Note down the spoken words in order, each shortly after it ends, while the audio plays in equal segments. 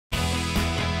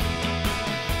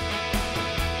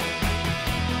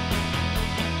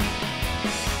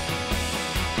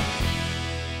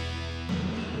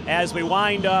As we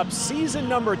wind up season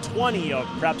number 20 of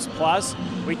Preps Plus,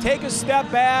 we take a step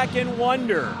back and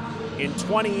wonder, in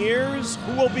 20 years,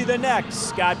 who will be the next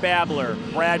Scott Babler,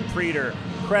 Brad Preter,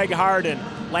 Craig Harden,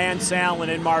 Lance Allen,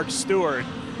 and Mark Stewart?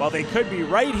 Well, they could be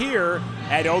right here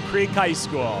at Oak Creek High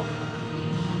School.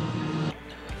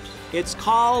 It's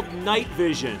called Night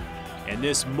Vision, and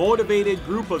this motivated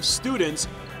group of students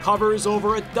covers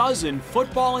over a dozen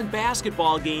football and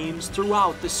basketball games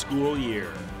throughout the school year.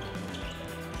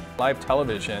 Live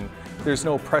television, there's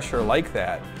no pressure like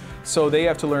that. So they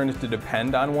have to learn to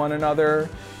depend on one another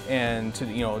and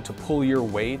to pull your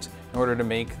weight in order to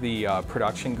make the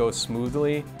production go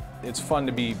smoothly. It's fun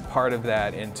to be part of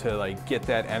that and to get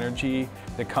that energy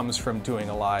that comes from doing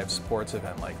a live sports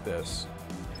event like this.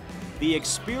 The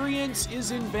experience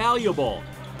is invaluable.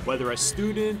 Whether a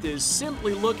student is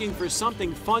simply looking for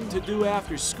something fun to do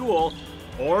after school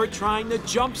or trying to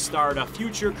jumpstart a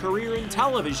future career in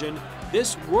television,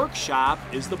 this workshop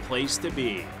is the place to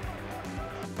be.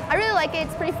 I really like it.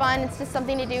 It's pretty fun. It's just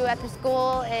something to do after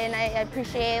school, and I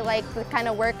appreciate the kind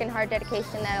of work and hard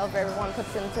dedication that everyone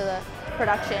puts into the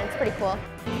production. It's pretty cool.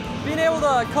 Being able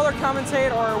to color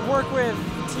commentate or work with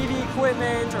TV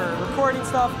equipment or recording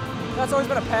stuff, that's always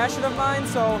been a passion of mine,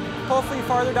 so hopefully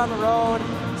farther down the road,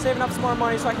 saving up some more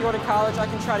money so I can go to college, I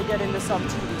can try to get into some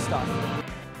TV stuff.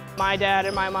 My dad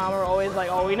and my mom are always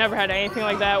like, oh, we never had anything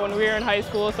like that when we were in high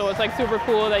school, so it's super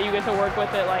cool that you get to work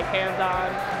with it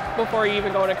hands-on before you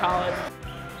even go to college.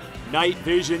 Night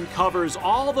Vision covers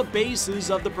all the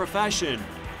bases of the profession.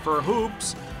 For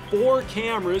hoops, 4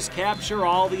 cameras capture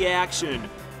all the action.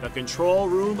 The control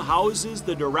room houses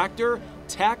the director,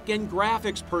 tech, and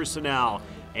graphics personnel.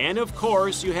 And of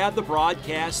course, you have the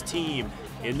broadcast team.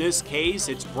 In this case,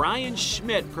 it's Brian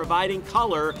Schmidt providing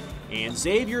color and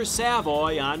Xavier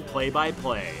Savoy on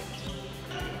play-by-play.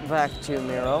 Back to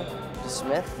Miro, to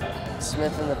Smith.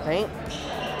 Smith in the paint.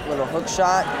 Little hook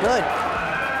shot, good.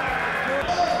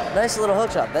 Nice little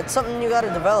hook shot. That's something you got to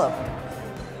develop.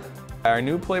 Our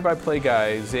new play-by-play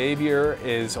guy, Xavier,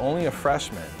 is only a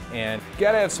freshman, and you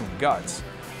got to have some guts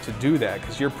to do that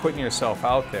because you're putting yourself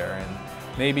out there. And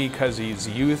maybe because he's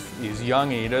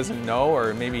young and he doesn't know,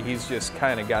 or maybe he's just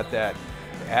kind of got that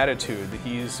attitude.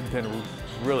 He's been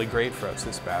really great for us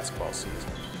this basketball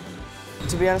season.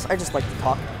 To be honest, I just like to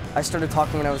talk. I started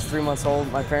talking when I was 3 months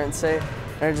old, my parents say,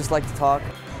 and I just like to talk.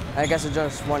 I guess I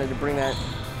just wanted to bring that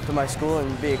to my school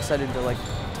and be excited to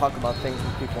talk about things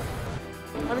with people.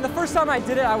 I mean, the first time I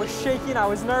did it, I was shaking, I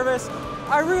was nervous.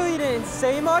 I really didn't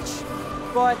say much,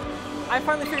 but I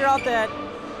finally figured out that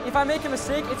if I make a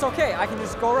mistake, it's okay. I can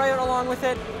just go right along with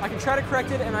it. I can try to correct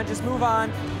it and I just move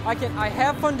on. I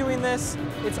have fun doing this.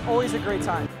 It's always a great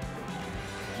time.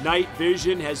 Night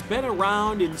Vision has been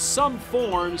around in some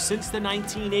form since the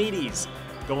 1980s,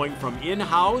 going from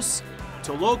in-house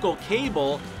to local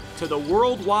cable to the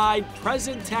worldwide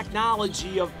present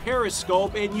technology of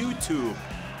Periscope and YouTube.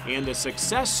 And the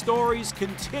success stories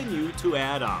continue to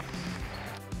add up.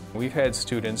 We've had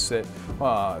students that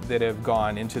have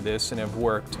gone into this and have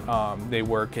worked. They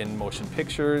work in motion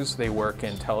pictures, they work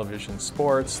in television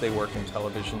sports, they work in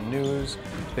television news,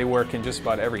 they work in just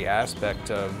about every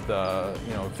aspect of the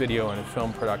video and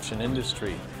film production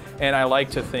industry. And I like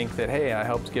to think that, hey, I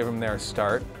helped give them their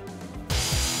start.